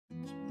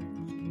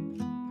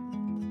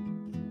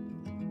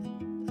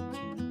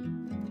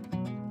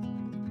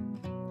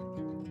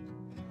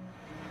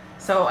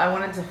So I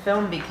wanted to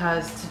film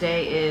because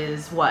today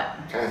is what?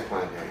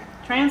 Transplant day.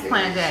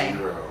 Transplant day. Day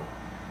 0.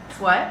 It's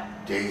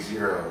what? Day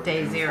 0.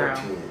 Day June 0.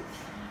 14th.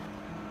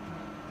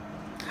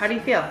 How do you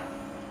feel?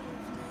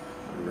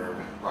 I'm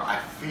nervous. Well, I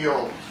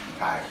feel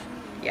tired.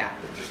 Yeah.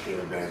 I just gave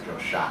a Benadryl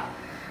shot.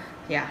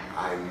 Yeah.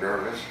 I'm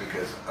nervous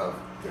because of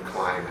the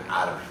climb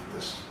out of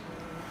this.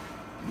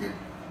 You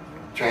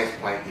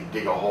transplant, you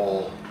dig a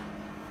hole,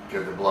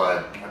 give the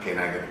blood. Okay,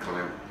 now I got to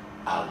climb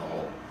out of the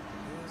hole.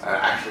 I'm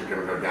actually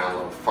going to go down a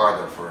little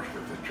farther first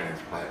with the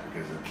transplant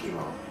because of the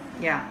chemo.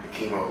 Yeah. The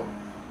chemo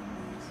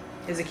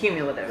is a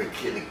cumulative. The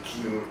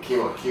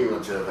chemo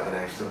cumulative, and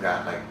I still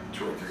got like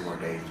 2 or 3 more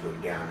days to go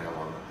downhill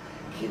on the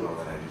chemo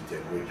that I just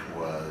did, which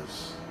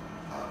was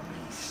a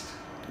beast.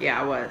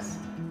 Yeah, it was.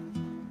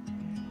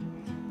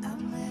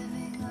 I'm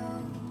living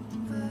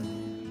over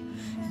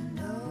and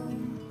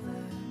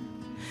over.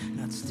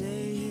 Not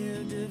stay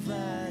here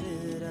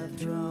divided. I've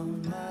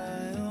drawn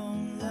my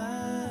own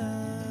line.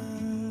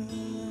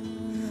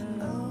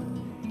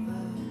 Over.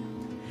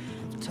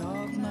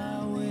 Talk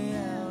my way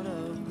out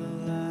of the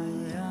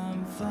lie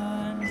I'm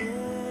finding.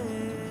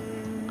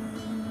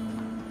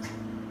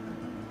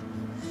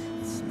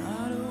 It's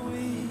not a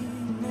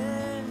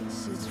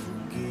weakness, it's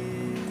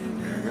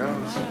forgiveness. There it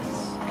goes.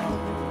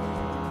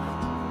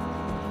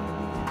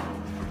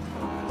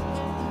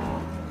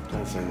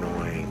 That's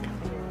annoying.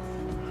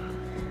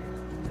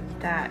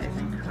 That is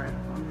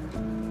incredible.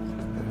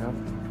 Yep.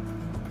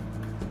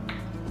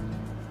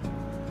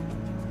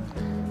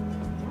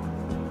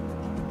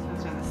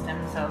 Those are the stem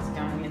cells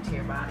going into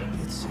your body.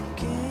 It's a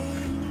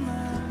game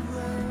I've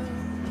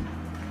learned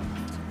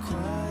to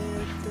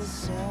quiet the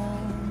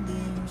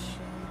sounding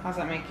shame. How's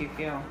that make you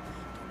feel?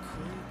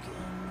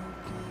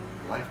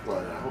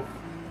 Lifeblood, I hope.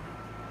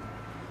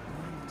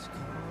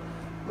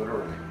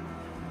 Literally.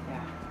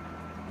 Yeah.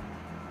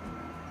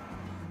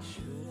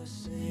 Should I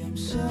say I'm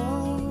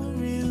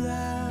sorry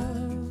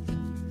loud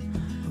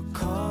or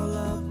call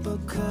up a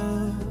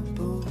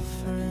couple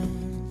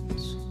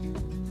friends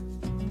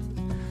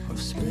or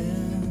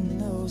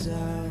spend those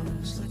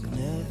hours like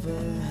never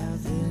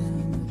have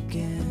them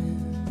again?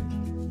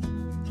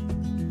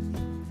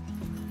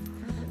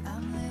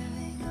 I'm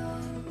living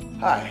on.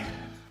 Hi,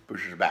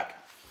 Bucher's back.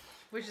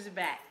 Bucher's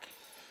back.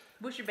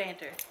 Bucher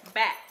banter.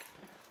 Back.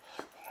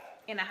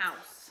 In a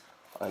house.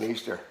 On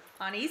Easter.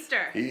 On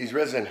Easter. He's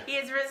risen. He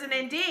is risen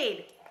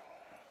indeed.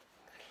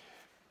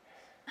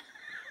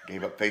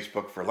 Gave up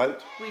Facebook for Lent.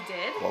 We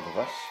did. Both of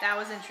us. That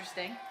was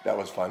interesting. That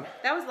was fun.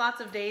 That was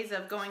lots of days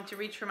of going to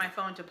reach for my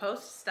phone to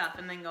post stuff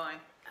and then going,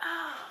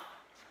 oh,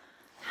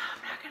 no,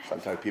 I'm not going to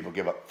Sometimes people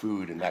give up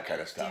food and that kind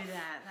of stuff. do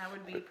that. That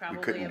would be We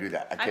probably... couldn't do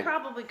that. I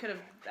probably could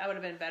have... That would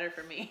have been better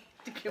for me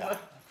to give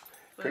up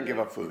food. Couldn't give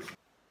up food.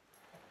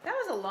 That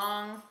was a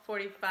long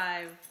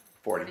 45,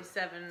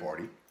 47...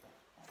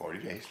 40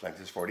 days. Lent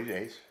is 40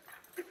 days.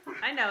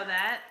 I know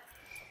that.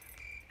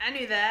 I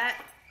knew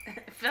that.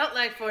 It felt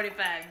like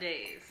 45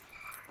 days.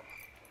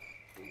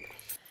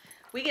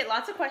 We get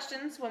lots of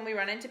questions when we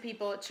run into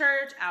people at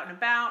church, out and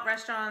about,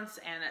 restaurants,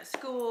 and at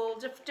school,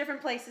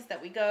 different places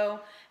that we go,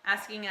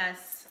 asking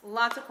us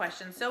lots of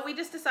questions. So we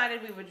just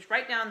decided we would just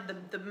write down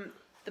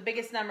the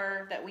biggest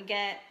number that we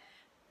get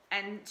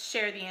and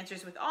share the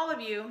answers with all of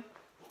you,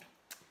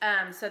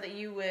 so that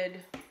you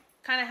would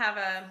kind of have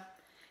a,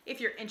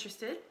 if you're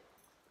interested,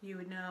 you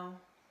would know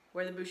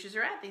where the Buchers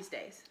are at these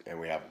days. And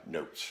we have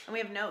notes. And we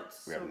have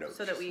notes. We have notes.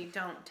 So that we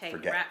don't take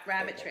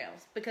rabbit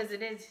trails. Because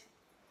it is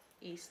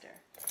Easter.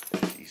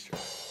 It's Easter.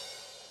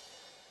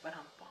 But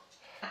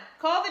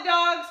call the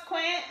dogs,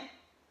 Quint.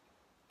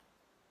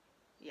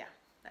 Yeah,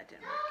 that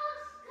didn't work.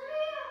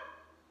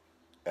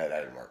 That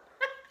didn't work.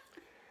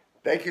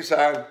 Thank you,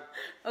 son.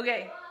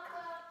 Okay.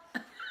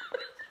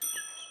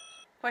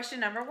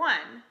 Question number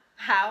 1.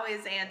 How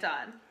is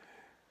Anton?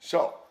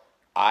 So,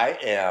 I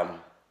am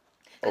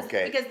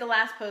okay. Because the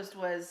last post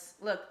was,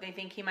 look, they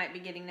think he might be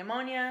getting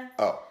pneumonia.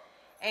 Oh.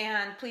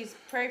 And please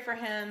pray for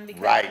him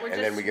because Right, we're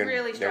just and then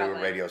really struggling.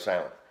 then we're radio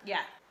silent.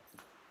 Yeah.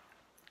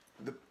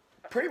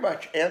 Pretty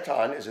much,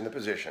 Anton is in the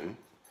position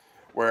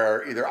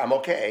where either I'm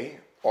okay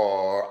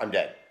or I'm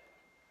dead.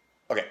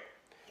 Okay,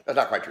 that's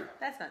not quite true.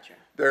 That's not true.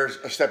 There's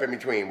a step in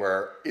between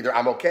where either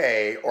I'm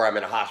okay or I'm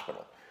in a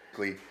hospital.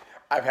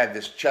 I've had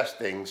this chest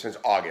thing since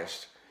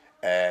August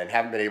and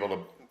haven't been able to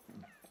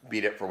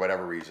beat it for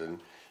whatever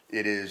reason.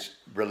 It is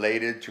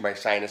related to my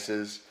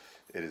sinuses.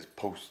 It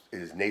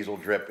is nasal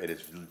drip. It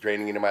is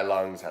draining into my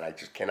lungs, and I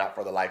just cannot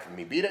for the life of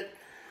me beat it.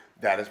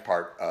 That is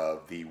part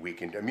of the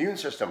weakened immune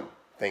system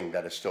thing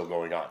that is still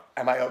going on.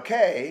 Am I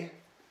okay?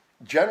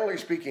 Generally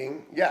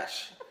speaking,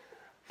 yes.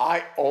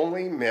 I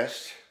only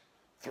missed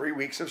 3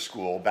 weeks of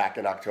school back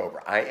in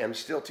October. I am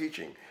still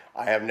teaching.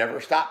 I have never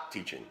stopped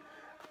teaching.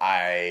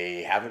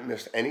 I haven't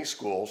missed any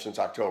school since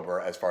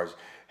October as far as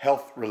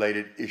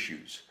health-related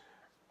issues.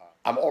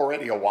 I'm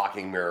already a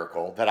walking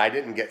miracle that I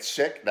didn't get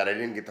sick, that I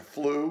didn't get the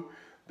flu,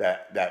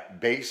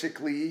 that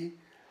basically,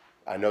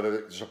 I know that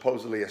there's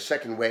supposedly a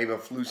second wave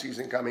of flu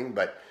season coming,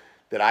 but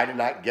that I did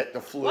not get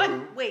the flu.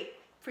 What? Wait.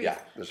 Freeze. Yeah,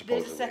 there's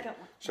supposedly. There's a second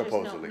one.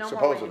 Supposedly. No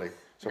supposedly. more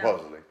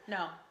supposedly.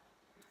 No.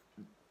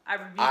 I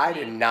rebuke I you.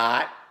 did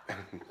not.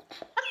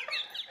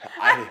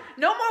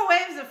 No more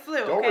waves of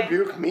flu, Don't okay?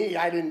 rebuke me.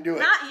 I didn't do it.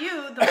 Not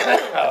you, the flu.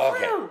 Oh, The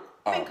okay. flu.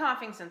 I've been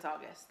coughing since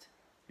August.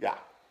 Yeah.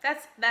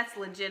 That's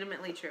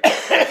legitimately true.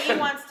 He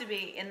wants to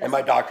be in the And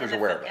my doctor's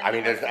aware of it. I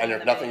mean,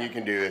 there's nothing you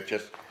can do. It's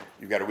just,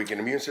 you've got a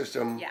weakened immune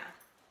system. Yeah.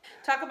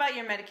 Talk about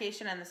your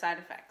medication and the side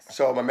effects.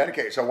 So my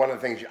medication, so one of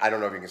the things, I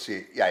don't know if you can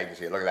see, yeah, you can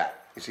see it. Look at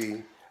that. You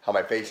see how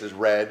my face is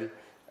red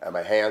and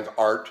my hands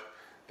aren't?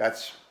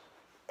 That's,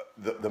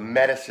 the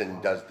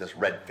medicine does this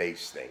red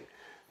face thing.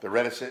 The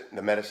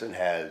medicine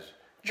has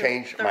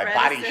changed my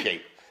body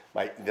shape.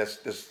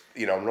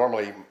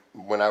 Normally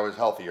when I was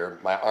healthier,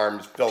 my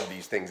arms filled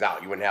these things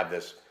out. You wouldn't have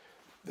this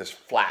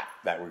flap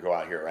that would go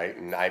out here, right?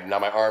 And now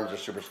my arms are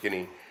super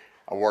skinny.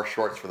 I wore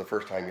shorts for the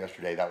first time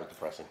yesterday. That was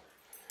depressing.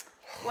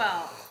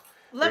 Well,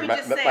 let me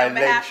just say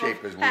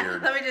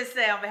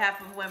on behalf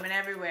of women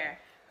everywhere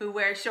who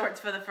wear shorts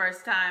for the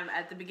first time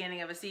at the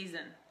beginning of a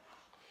season,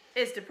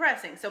 it's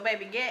depressing. So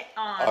baby, get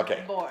on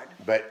board.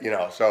 But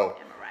so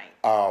am I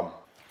right?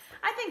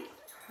 I think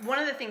one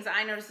of the things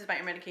I notice about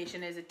your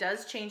medication is it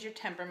does change your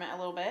temperament a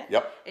little bit.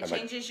 Yep. It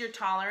changes your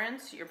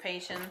tolerance, your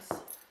patience.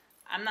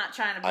 I'm not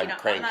trying to beat I'm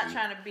cranky. I'm not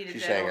trying to beat a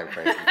She's dead saying horse. I'm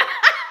cranky.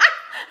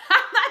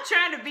 I'm not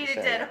trying to beat a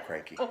dead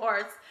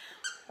horse.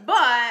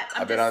 But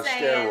I've been on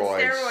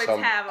steroids.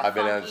 I've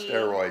been on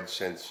steroids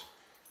since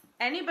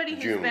anybody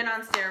who's June. been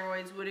on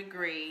steroids would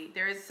agree.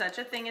 There is such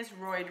a thing as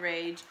roid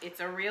rage. It's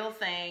a real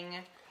thing,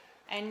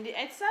 and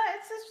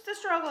the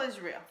struggle is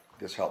real.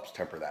 This helps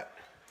temper that.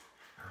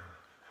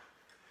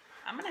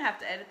 I'm gonna have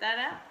to edit that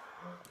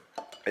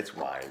out. It's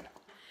wine.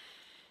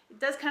 It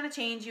does kind of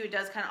change you. It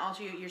does kind of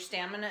alter you. Your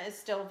stamina is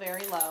still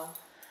very low,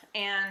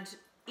 and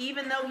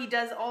even though he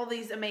does all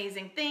these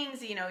amazing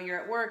things,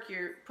 you're at work,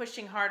 you're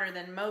pushing harder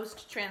than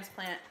most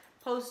transplant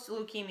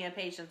post-leukemia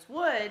patients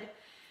would,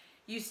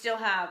 you still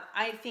have,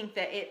 I think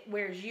that it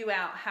wears you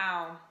out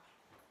how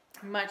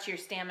much your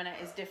stamina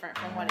is different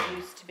from what it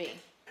used to be.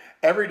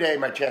 Every day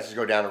my chances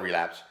go down to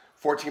relapse.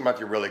 14 months,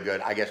 you're really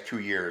good. I guess 2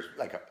 years,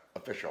 like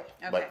official.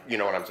 Okay. But you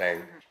know what I'm saying?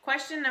 Mm-hmm.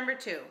 Question number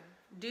 2.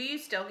 Do you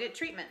still get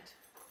treatment?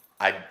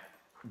 I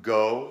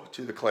go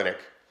to the clinic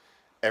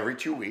every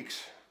 2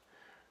 weeks.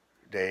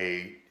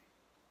 They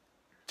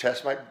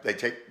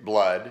take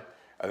blood,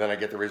 and then I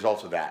get the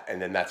results of that,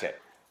 and then that's it.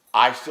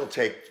 I still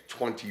take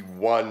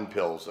 21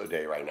 pills a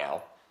day right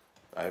now.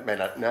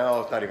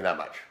 No, it's not even that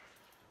much.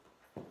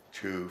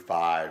 2,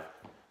 5.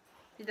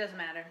 It doesn't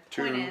matter.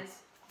 2, Point is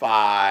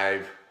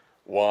 5,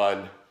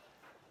 1,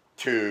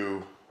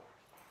 2,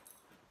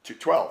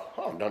 12.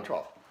 Oh, I'm done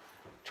 12.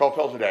 12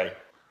 pills a day.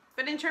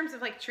 But in terms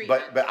of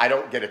treatment. But I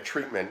don't get a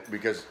treatment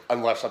because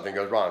unless something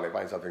goes wrong, they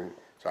find something,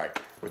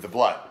 with the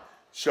blood.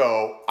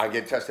 So I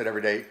get tested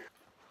every day.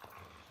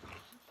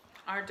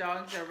 Our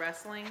dogs are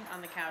wrestling on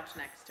the couch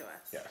next to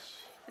us. Yes.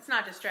 It's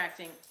not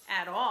distracting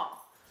at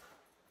all.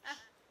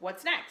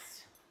 What's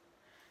next?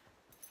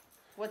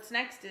 What's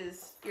next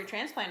is your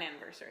transplant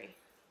anniversary,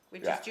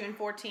 which is June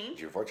 14th.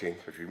 June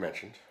 14th, which we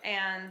mentioned.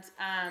 And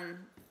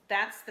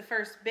that's the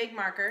first big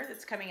marker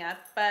that's coming up.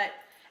 But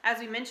as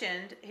we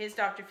mentioned, his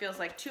doctor feels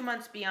like 2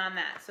 months beyond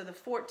that. So the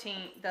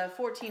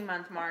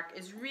 14-month mark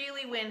is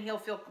really when he'll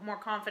feel more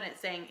confident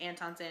saying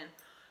Anton's in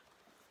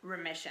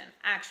remission,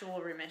 actual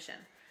remission.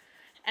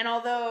 And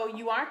although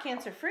you are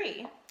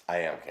cancer-free. I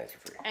am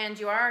cancer-free. And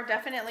you are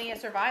definitely a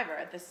survivor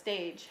at this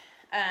stage.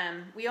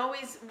 We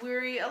always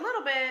worry a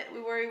little bit.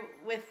 We worry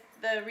with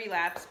the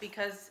relapse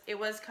because it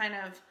was kind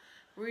of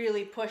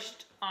really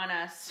pushed on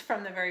us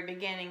from the very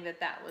beginning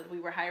that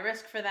we were high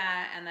risk for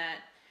that and that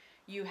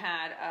you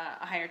had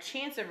a higher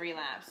chance of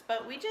relapse.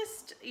 But we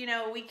just,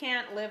 we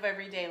can't live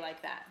every day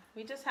like that.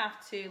 We just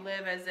have to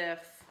live as if,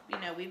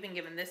 we've been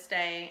given this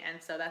day,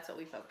 and so that's what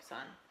we focus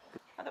on.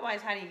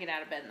 Otherwise, how do you get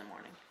out of bed in the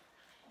morning?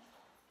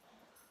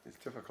 It's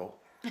difficult.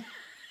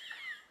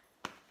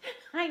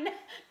 I know.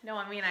 No,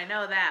 I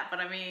know that, but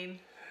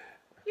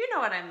you know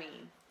what I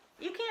mean.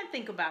 You can't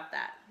think about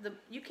that.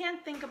 We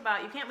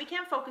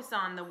can't focus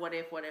on the what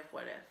if.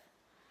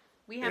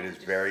 We have It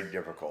is very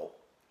difficult.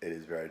 It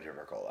is very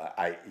difficult.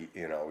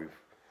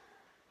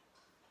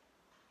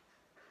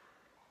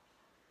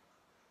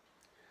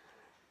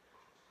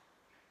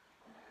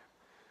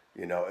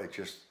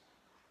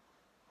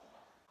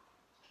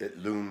 it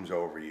looms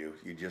over you.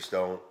 You just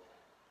don't,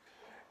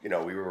 we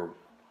were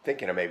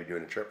thinking of maybe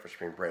doing a trip for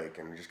spring break,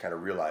 and we just kind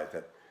of realized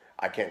that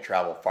I can't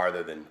travel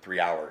farther than 3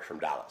 hours from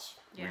Dallas.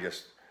 Yeah.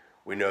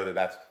 We know that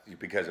that's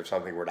because if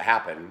something were to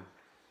happen,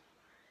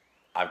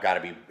 I've got to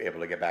be able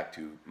to get back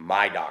to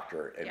my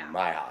doctor in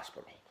my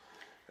hospital.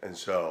 And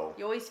so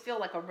you always feel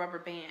like a rubber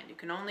band. You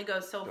can only go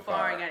so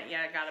far. You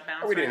gotta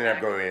bounce. We didn't end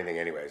up going anything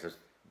anyways,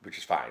 which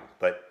is fine.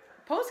 But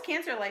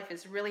post-cancer life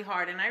is really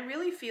hard, and I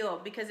really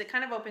feel, because it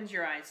kind of opens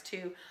your eyes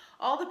to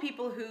all the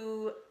people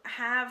who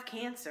have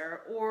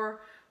cancer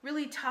or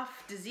really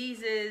tough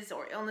diseases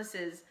or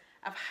illnesses,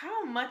 of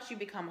how much you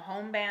become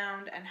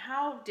homebound and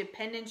how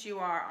dependent you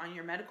are on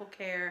your medical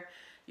care,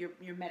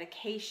 your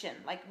medication.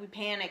 Like, we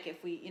panic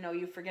if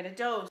you forget a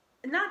dose.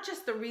 not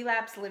just the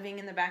relapse living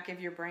in the back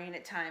of your brain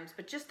at times,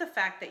 but just the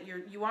fact that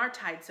you are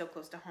tied so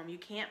close to home. You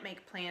can't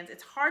make plans.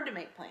 It's hard to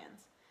make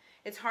plans.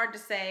 It's hard to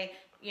say,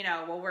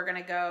 well, we're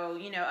going to go,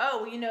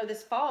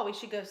 this fall we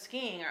should go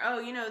skiing,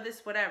 or,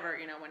 this whatever,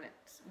 when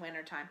it's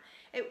winter time.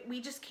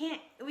 We just can't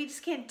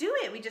do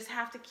it. We just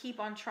have to keep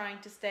on trying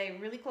to stay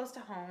really close to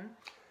home.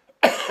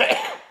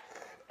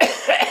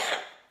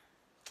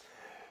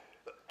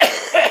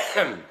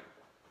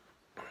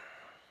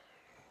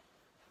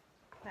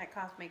 That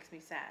cough makes me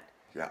sad.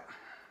 Yeah.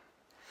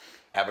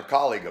 I have a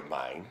colleague of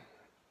mine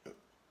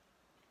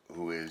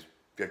who is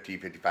 50,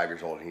 55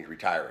 years old, and he's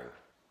retiring.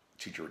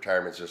 Teacher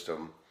retirement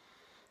system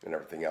and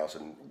everything else.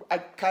 And I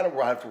kind of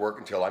will have to work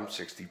until I'm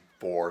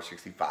 64,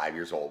 65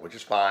 years old, which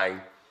is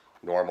fine,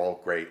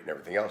 normal, great, and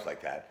everything else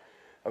like that.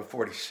 I'm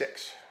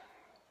 46.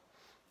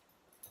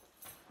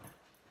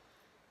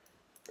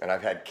 And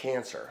I've had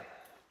cancer.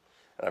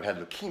 And I've had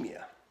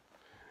leukemia.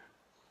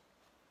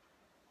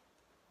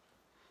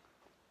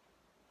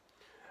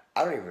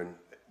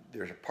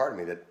 There's a part of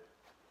me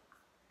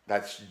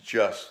that's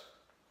just,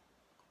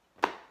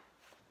 I'm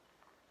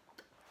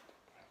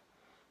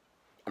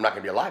not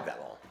going to be alive that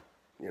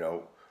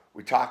long.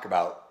 We talk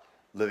about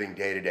living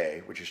day to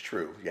day, which is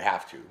true. You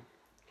have to.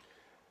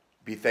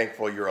 Be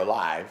thankful you're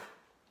alive,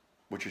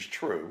 which is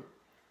true,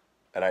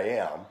 and I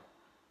am.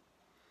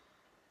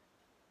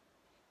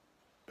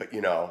 But,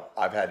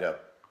 I've had to,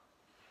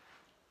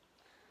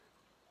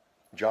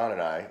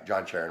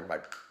 John Sharon, my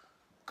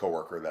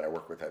coworker that I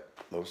work with at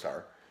Lone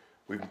Star,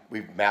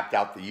 we've mapped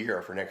out the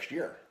year for next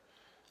year.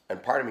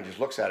 And part of me just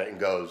looks at it and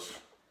goes,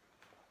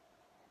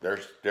 there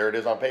it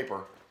is on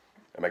paper.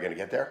 Am I going to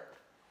get there?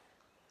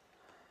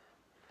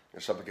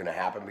 Is something going to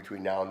happen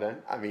between now and then?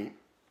 I mean...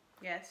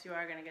 Yes, you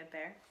are going to get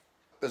there.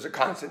 There's a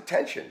constant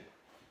tension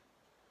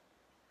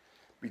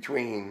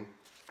between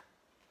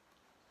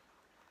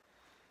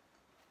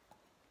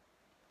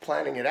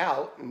planning it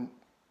out and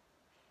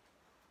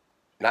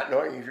not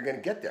knowing if you're going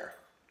to get there.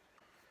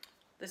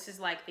 This is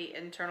like the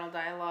internal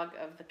dialogue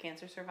of the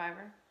cancer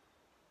survivor.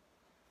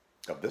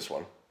 Of this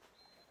one.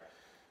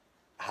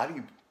 How do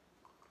you...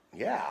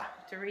 Yeah.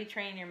 To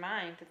retrain your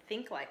mind to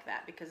think like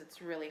that, because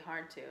it's really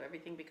hard to.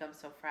 Everything becomes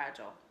so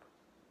fragile.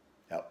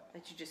 Yep.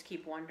 That you just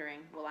keep wondering,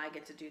 will I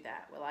get to do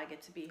that? Will I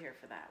get to be here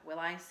for that? Will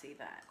I see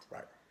that?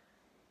 Right.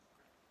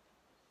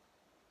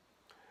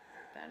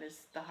 That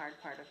is the hard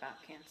part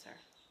about cancer.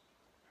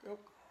 Yep.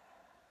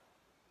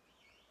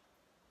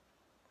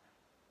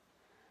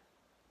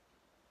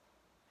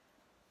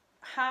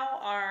 How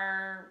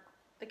are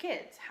the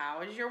kids?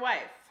 How is your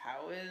wife?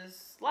 How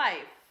is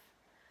life?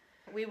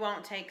 We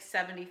won't take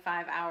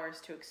 75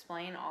 hours to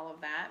explain all of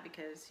that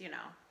because,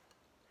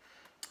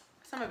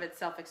 some of it's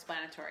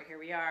self-explanatory. Here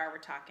we are, we're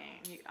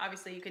talking.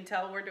 Obviously, you can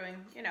tell we're doing,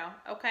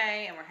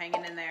 okay, and we're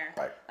hanging in there.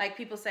 Right. Like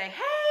people say, hey,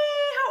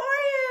 how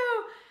are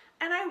you?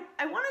 And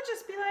I want to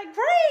just be like,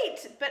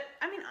 great. But,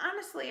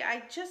 honestly,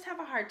 I just have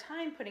a hard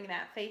time putting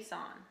that face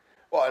on.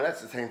 Well, and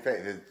that's the same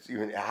thing.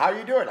 How are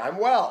you doing? I'm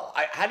well.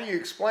 How do you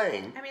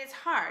explain? It's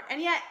hard.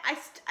 And yet,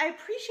 I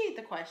appreciate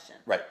the question.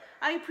 Right.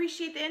 I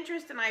appreciate the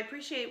interest and I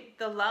appreciate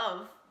the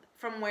love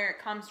from where it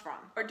comes from.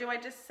 Or do I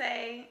just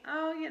say,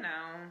 oh,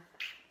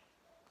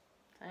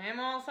 same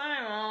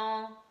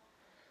old,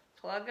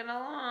 plugging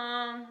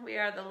along. We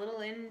are the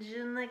little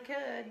engine that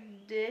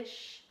could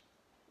dish.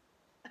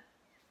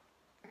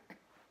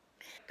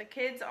 The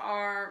kids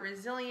are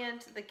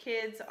resilient. The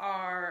kids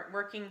are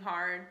working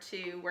hard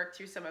to work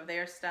through some of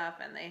their stuff,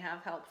 and they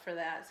have help for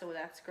that, so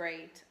that's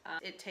great.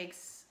 It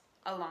takes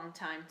a long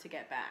time to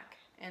get back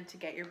and to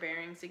get your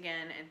bearings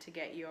again and to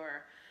get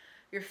your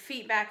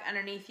feet back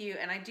underneath you.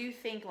 And I do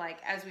think,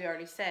 as we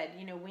already said,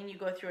 when you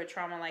go through a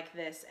trauma like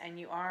this and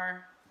you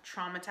are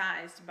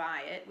traumatized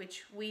by it,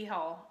 which we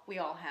all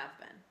have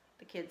been.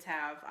 The kids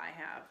have, I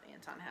have,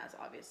 Anton has,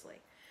 obviously.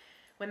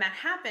 When that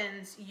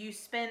happens, you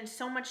spend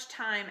so much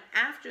time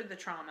after the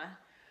trauma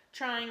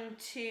trying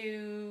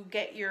to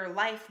get your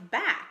life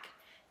back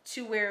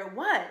to where it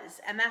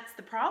was. And that's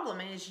the problem,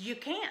 is you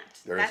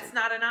can't. That's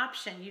not an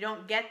option. You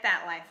don't get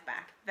that life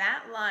back.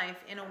 That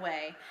life, in a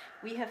way,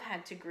 we have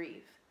had to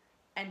grieve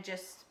and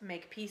just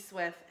make peace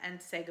with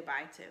and say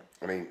goodbye to.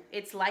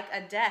 It's like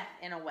a death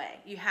in a way.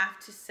 You have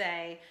to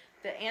say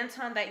the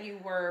Anton that you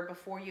were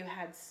before you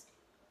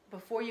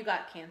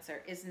got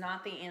cancer is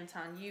not the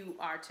Anton you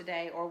are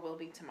today or will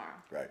be tomorrow.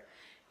 Right.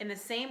 In the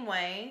same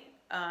way,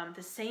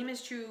 the same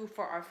is true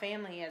for our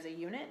family as a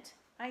unit,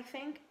 I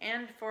think,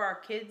 and for our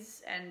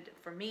kids and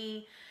for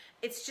me.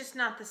 It's just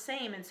not the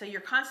same. And so you're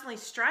constantly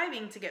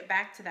striving to get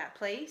back to that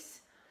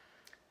place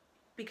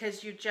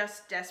because you're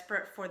just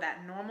desperate for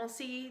that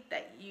normalcy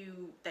that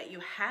you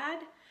had,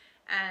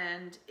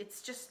 and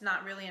it's just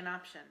not really an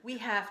option. We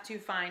have to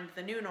find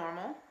the new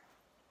normal,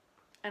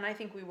 and I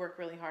think we work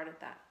really hard at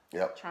that.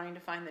 Yep. Trying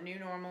to find the new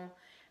normal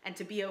and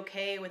to be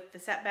okay with the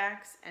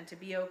setbacks and to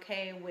be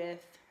okay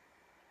with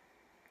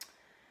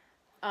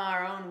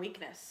our own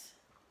weakness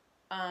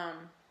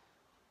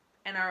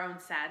and our own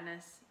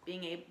sadness,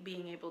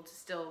 being able to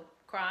still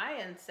cry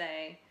and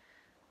say,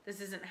 this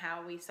isn't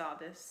how we saw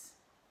this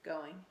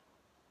going.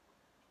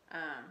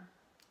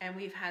 And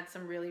we've had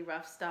some really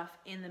rough stuff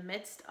in the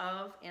midst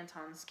of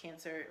Anton's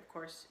cancer. Of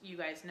course, you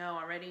guys know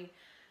already,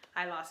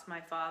 I lost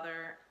my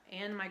father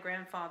and my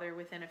grandfather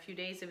within a few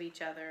days of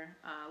each other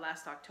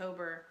last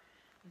October.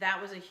 That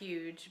was a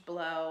huge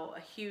blow, a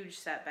huge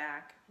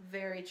setback,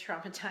 very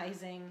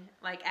traumatizing,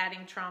 like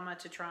adding trauma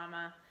to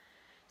trauma.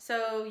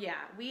 So yeah,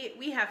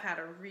 we have had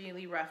a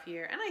really rough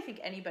year, and I think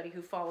anybody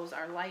who follows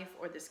our life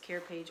or this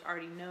care page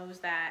already knows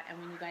that. And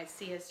when you guys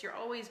see us, you're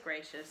always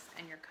gracious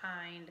and you're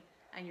kind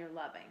and you're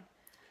loving.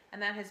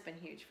 And that has been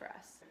huge for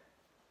us.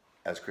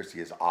 As Christy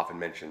has often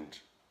mentioned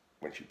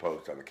when she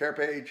posts on the care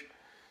page,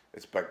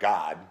 it's but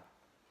God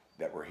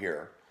that we're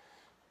here.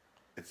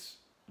 It's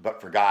but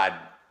for God.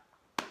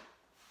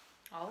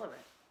 All of it.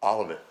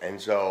 All of it.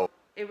 And so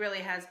it really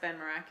has been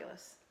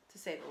miraculous, to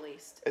say the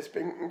least. It's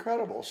been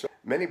incredible. So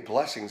many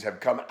blessings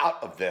have come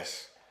out of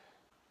this,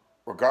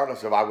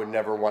 regardless of I would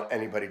never want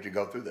anybody to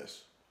go through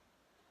this.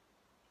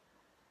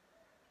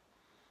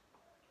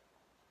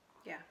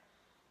 Yeah.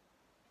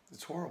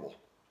 It's horrible.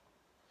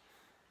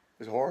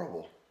 It's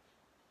horrible.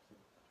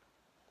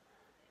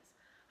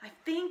 I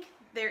think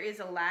there is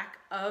a lack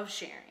of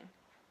sharing.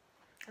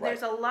 Right.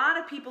 There's a lot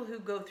of people who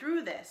go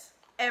through this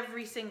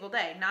every single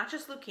day, not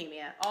just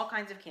leukemia, all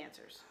kinds of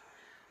cancers,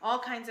 all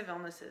kinds of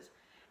illnesses.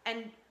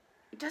 And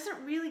it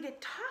doesn't really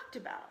get talked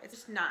about. It's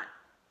just not,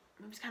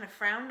 it's kind of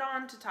frowned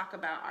on to talk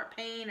about our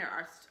pain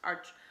or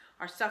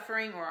our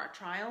suffering or our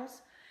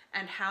trials,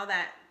 and how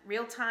that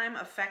real time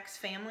affects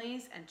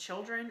families and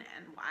children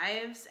and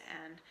wives,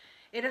 and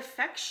it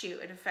affects you.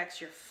 It affects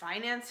your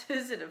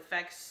finances. It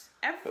affects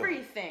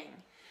everything.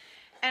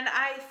 And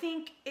I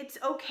think it's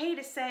okay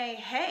to say,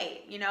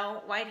 hey, you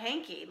know, white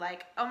hanky,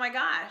 like, oh my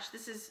gosh,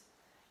 this is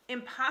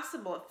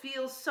impossible. It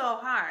feels so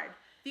hard.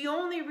 The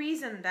only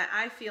reason that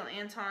I feel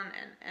Anton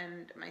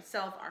and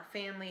myself, our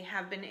family,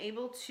 have been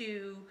able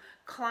to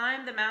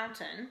climb the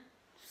mountain,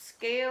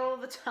 scale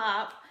the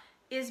top,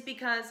 is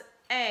because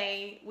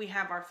A, we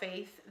have our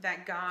faith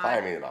that God...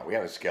 Climbing the mountain. We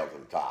haven't scaled to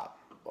the top.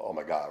 Oh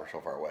my God, we're so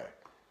far away.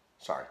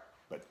 Sorry,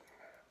 but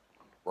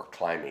we're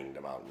climbing the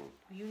mountain.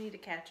 You need to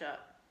catch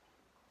up.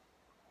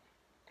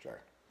 Sorry.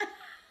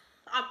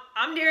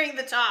 I'm nearing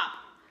the top,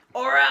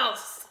 or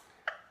else.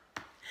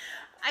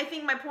 I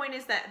think my point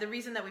is that the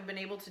reason that we've been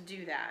able to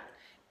do that,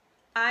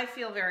 I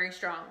feel very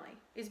strongly,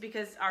 is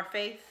because our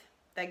faith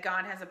that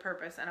God has a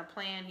purpose and a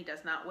plan. He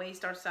does not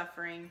waste our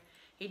suffering.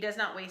 He does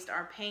not waste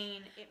our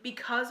pain.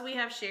 Because we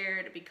have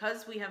shared,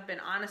 because we have been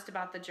honest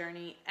about the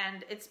journey,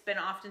 and it's been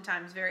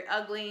oftentimes very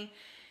ugly,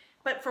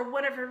 but for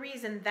whatever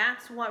reason,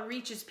 that's what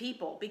reaches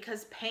people,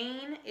 because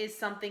pain is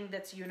something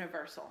that's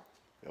universal.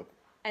 Yep.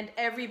 And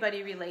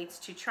everybody relates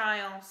to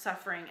trial,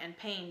 suffering, and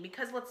pain,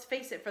 because let's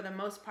face it, for the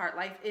most part,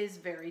 life is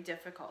very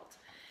difficult.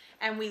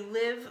 And we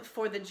live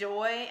for the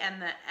joy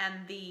and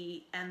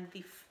the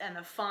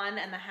fun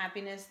and the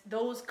happiness.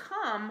 Those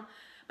come,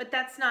 but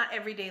that's not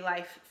everyday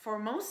life for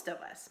most of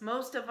us.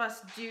 Most of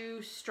us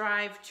do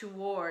strive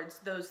towards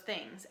those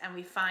things, and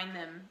we find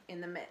them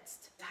in the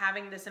midst.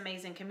 Having this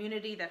amazing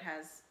community that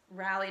has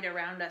rallied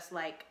around us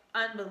like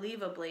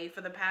unbelievably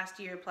for the past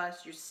year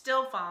plus, you're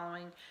still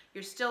following,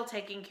 you're still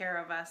taking care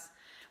of us.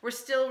 We're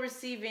still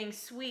receiving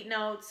sweet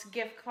notes,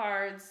 gift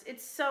cards.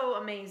 It's so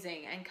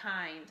amazing and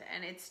kind,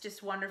 and it's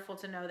just wonderful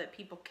to know that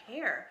people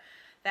care,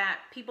 that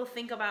people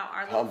think about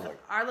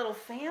our little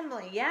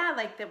family. Yeah,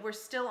 like that we're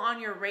still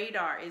on your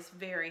radar is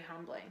very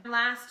humbling.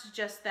 Last,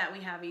 just that we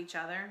have each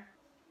other,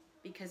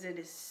 because it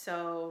is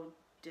so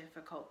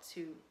difficult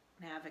to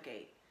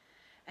navigate.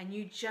 And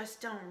you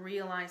just don't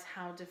realize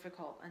how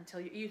difficult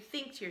until you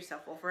think to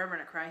yourself, well, forever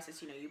in a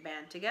crisis, you know, you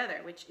band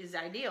together, which is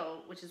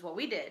ideal, which is what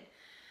we did.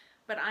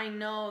 But I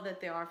know that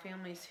there are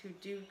families who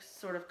do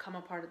sort of come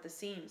apart at the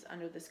seams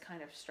under this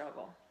kind of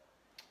struggle.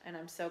 And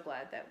I'm so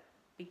glad that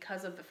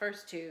because of the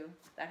first two,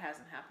 that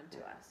hasn't happened to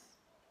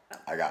us.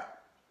 I got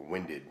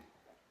winded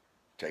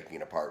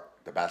taking apart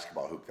the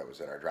basketball hoop that was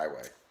in our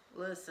driveway.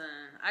 Listen,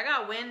 I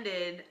got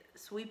winded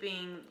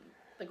sweeping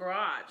the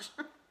garage.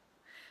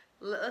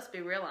 Let's be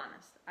real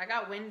honest. I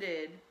got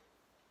winded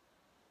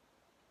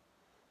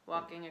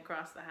walking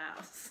across the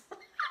house.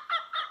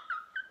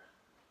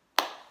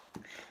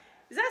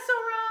 Is that so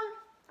wrong?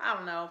 I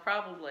don't know,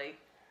 probably.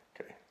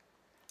 Okay.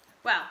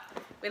 Well,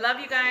 we love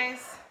you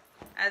guys.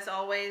 As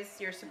always,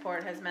 your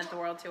support has meant the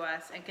world to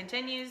us and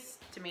continues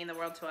to mean the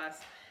world to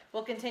us.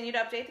 We'll continue to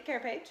update the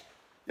care page.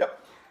 Yep.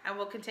 And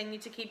we'll continue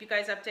to keep you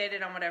guys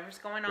updated on whatever's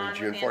going on. When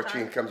June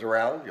 14th comes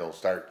around, you'll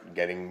start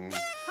getting...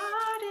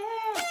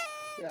 Party!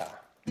 Yeah.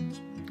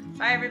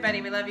 Bye,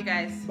 everybody. We love you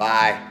guys.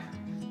 Bye.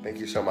 Thank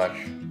you so much.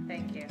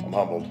 Thank you. I'm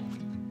humbled.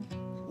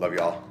 Love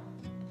y'all.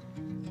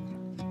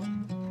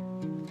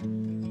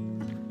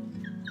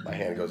 My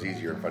hand goes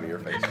easier in front of your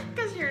face.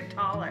 Because you're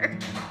taller.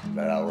 Is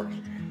that how it works?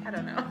 I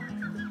don't know.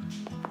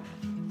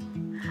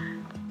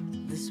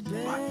 This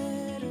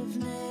bed of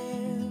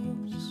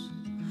nails,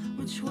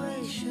 which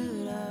way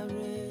should I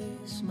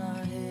raise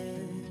my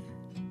head?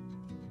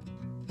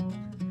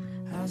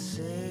 I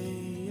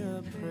say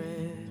a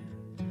prayer,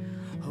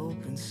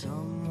 hoping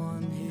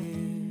someone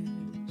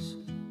hears.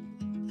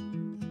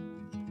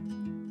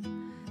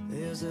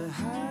 There's a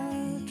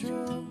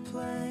hydroplane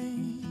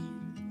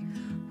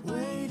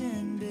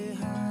waiting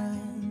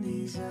behind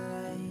these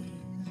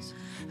eyes.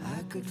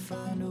 I could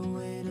find a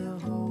way to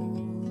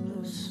hold